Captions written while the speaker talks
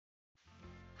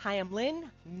Hi, I'm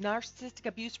Lynn, narcissistic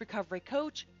abuse recovery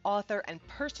coach, author, and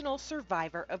personal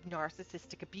survivor of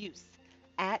narcissistic abuse.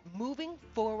 At Moving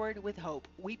Forward with Hope,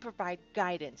 we provide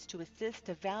guidance to assist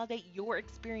to validate your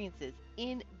experiences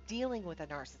in dealing with a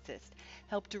narcissist,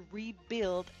 help to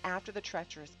rebuild after the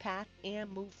treacherous path,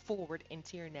 and move forward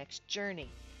into your next journey.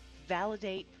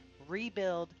 Validate,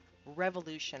 rebuild,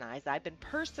 revolutionize. I've been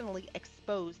personally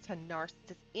exposed to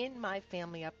narcissists in my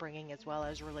family upbringing as well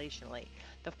as relationally.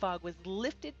 The fog was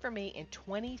lifted for me in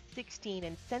 2016,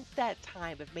 and since that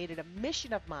time, I've made it a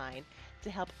mission of mine to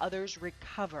help others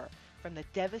recover from the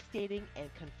devastating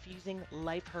and confusing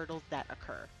life hurdles that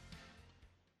occur.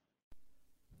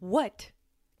 What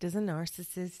does a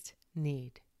narcissist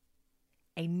need?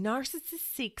 A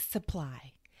narcissist seeks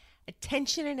supply,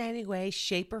 attention in any way,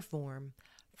 shape, or form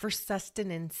for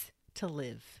sustenance to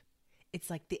live.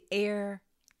 It's like the air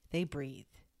they breathe.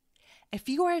 If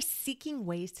you are seeking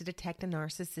ways to detect a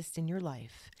narcissist in your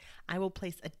life, I will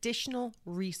place additional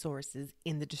resources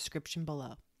in the description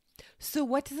below. So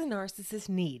what does a narcissist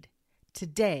need?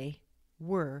 Today,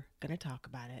 we're going to talk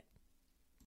about it.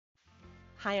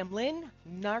 Hi, I'm Lynn,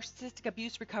 narcissistic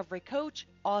abuse recovery coach,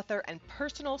 author, and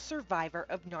personal survivor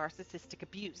of narcissistic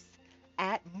abuse.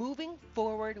 At Moving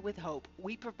Forward with Hope,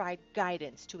 we provide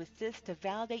guidance to assist to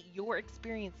validate your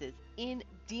experiences in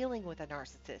dealing with a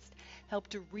narcissist, help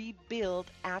to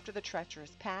rebuild after the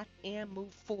treacherous path, and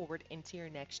move forward into your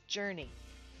next journey.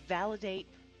 Validate,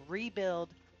 rebuild,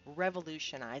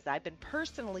 revolutionize. I've been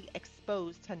personally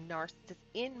exposed to narcissists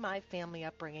in my family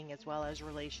upbringing as well as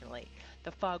relationally.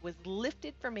 The fog was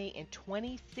lifted for me in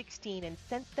 2016, and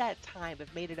since that time,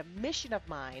 I've made it a mission of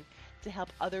mine to help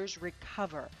others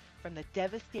recover from the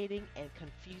devastating and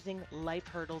confusing life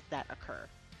hurdles that occur.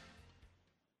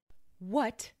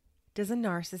 What does a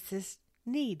narcissist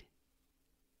need?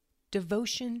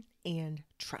 Devotion and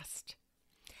trust.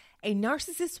 A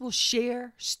narcissist will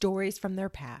share stories from their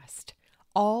past,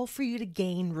 all for you to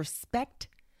gain respect,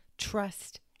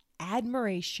 trust,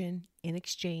 admiration in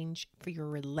exchange for your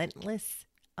relentless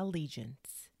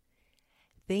allegiance.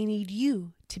 They need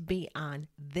you to be on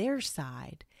their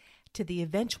side to the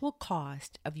eventual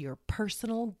cost of your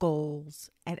personal goals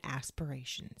and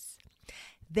aspirations.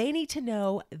 They need to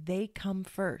know they come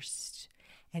first,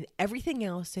 and everything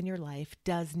else in your life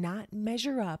does not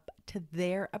measure up to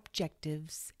their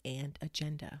objectives and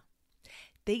agenda.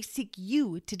 They seek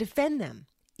you to defend them,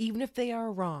 even if they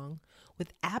are wrong,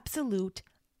 with absolute,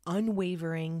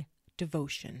 unwavering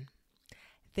devotion.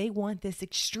 They want this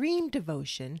extreme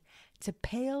devotion to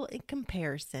pale in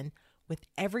comparison with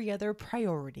every other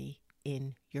priority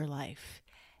in your life.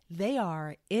 They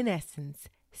are, in essence,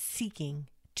 seeking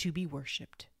to be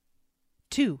worshipped.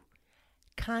 2,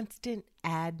 constant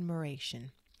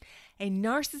admiration. A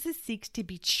narcissist seeks to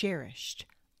be cherished,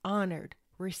 honored,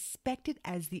 respected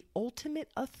as the ultimate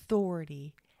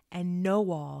authority and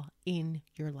know-all in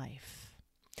your life.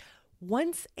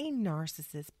 Once a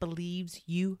narcissist believes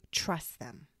you trust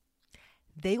them,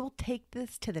 they will take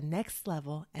this to the next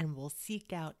level and will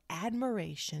seek out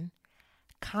admiration,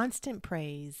 constant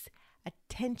praise,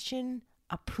 attention,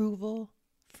 approval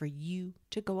for you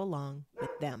to go along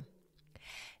with them.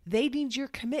 They need your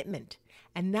commitment,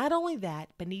 and not only that,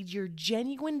 but need your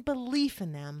genuine belief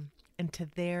in them and to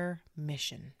their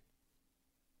mission.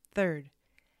 3,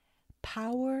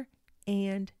 power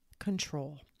and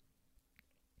control.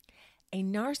 A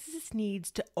narcissist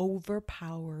needs to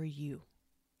overpower you,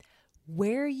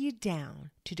 wear you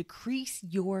down to decrease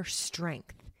your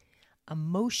strength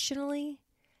emotionally,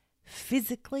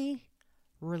 physically,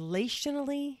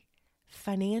 relationally,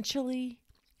 financially,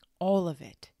 all of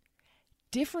it.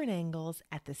 Different angles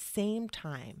at the same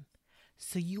time,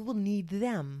 so you will need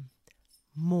them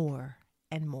more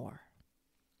and more.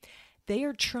 They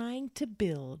are trying to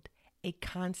build a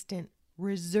constant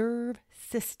reserve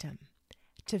system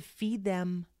to feed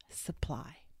them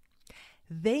supply.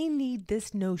 They need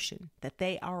this notion that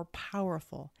they are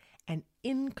powerful and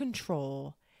in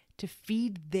control to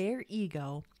feed their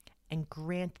ego and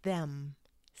grant them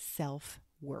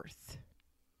self-worth.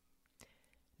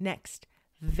 Next,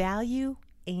 value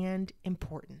and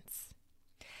importance.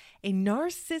 A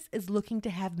narcissist is looking to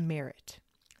have merit,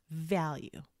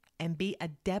 value, and be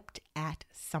adept at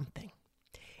something.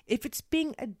 If it's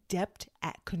being adept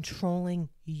at controlling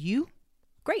you,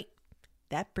 great.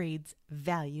 That breeds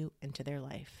value into their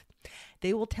life.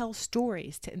 They will tell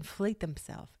stories to inflate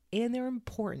themselves and their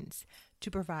importance to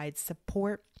provide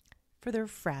support for their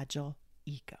fragile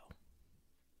ego.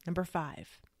 Number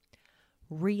 5,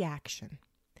 reaction.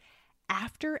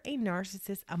 After a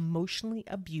narcissist emotionally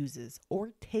abuses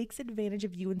or takes advantage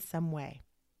of you in some way,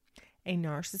 A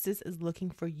narcissist is looking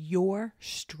for your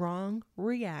strong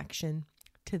reaction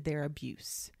to their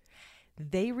abuse.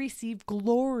 They receive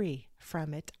glory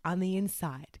from it on the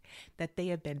inside, that they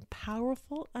have been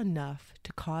powerful enough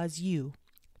to cause you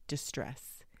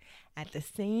distress. At the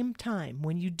same time,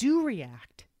 when you do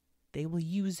react, they will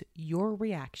use your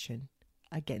reaction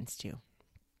against you.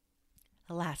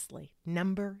 Lastly,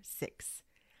 number 6,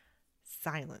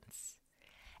 silence.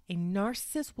 A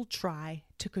narcissist will try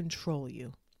to control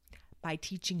you by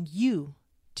teaching you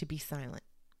to be silent.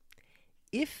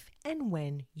 If and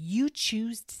when you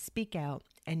choose to speak out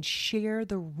and share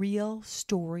the real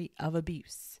story of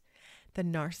abuse, the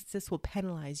narcissist will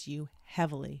penalize you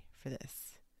heavily for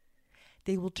this.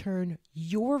 They will turn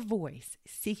your voice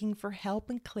seeking for help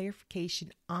and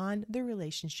clarification on the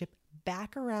relationship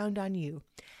back around on you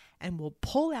and will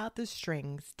pull out the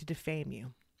strings to defame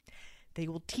you. They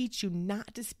will teach you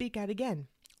not to speak out again,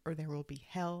 or there will be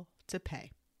hell to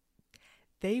pay.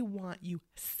 They want you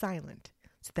silent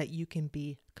so that you can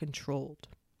be controlled.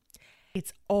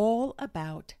 It's all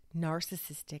about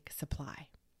narcissistic supply.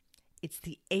 It's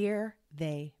the air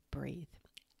they breathe.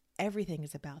 Everything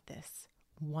is about this,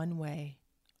 one way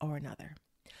or another.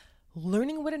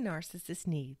 Learning what a narcissist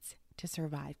needs to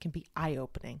survive can be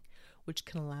eye-opening, which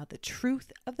can allow the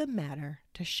truth of the matter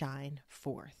to shine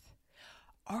forth.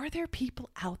 Are there people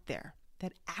out there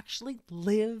that actually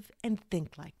live and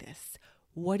think like this?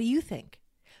 What do you think?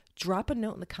 Drop a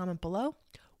note in the comment below.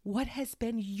 What has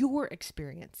been your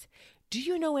experience? Do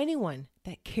you know anyone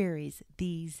that carries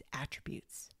these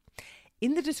attributes?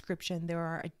 In the description, there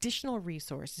are additional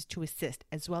resources to assist,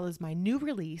 as well as my new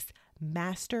release,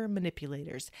 Master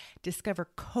Manipulators. Discover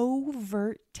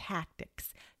covert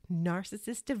tactics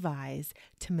narcissists devise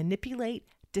to manipulate,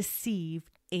 deceive,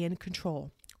 and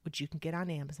control, which you can get on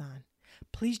Amazon.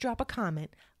 Please drop a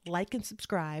comment, like, and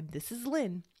subscribe. This is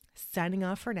Lynn, signing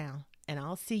off for now, and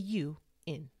I'll see you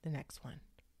in the next one.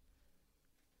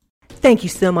 Thank you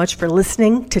so much for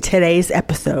listening to today's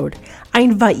episode. I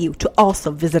invite you to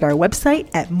also visit our website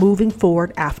at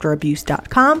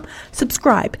movingforwardafterabuse.com,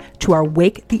 subscribe to our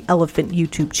Wake the Elephant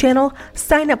YouTube channel,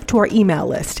 sign up to our email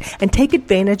list, and take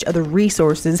advantage of the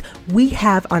resources we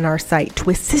have on our site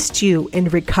to assist you in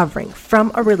recovering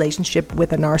from a relationship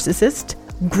with a narcissist,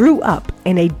 grew up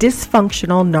in a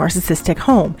dysfunctional narcissistic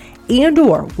home, and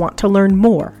or want to learn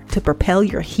more to propel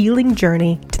your healing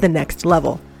journey to the next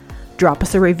level. Drop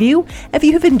us a review if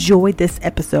you have enjoyed this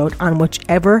episode on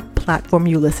whichever platform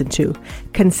you listen to.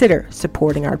 Consider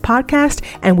supporting our podcast,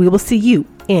 and we will see you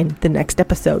in the next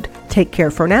episode. Take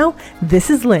care for now. This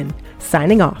is Lynn,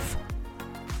 signing off.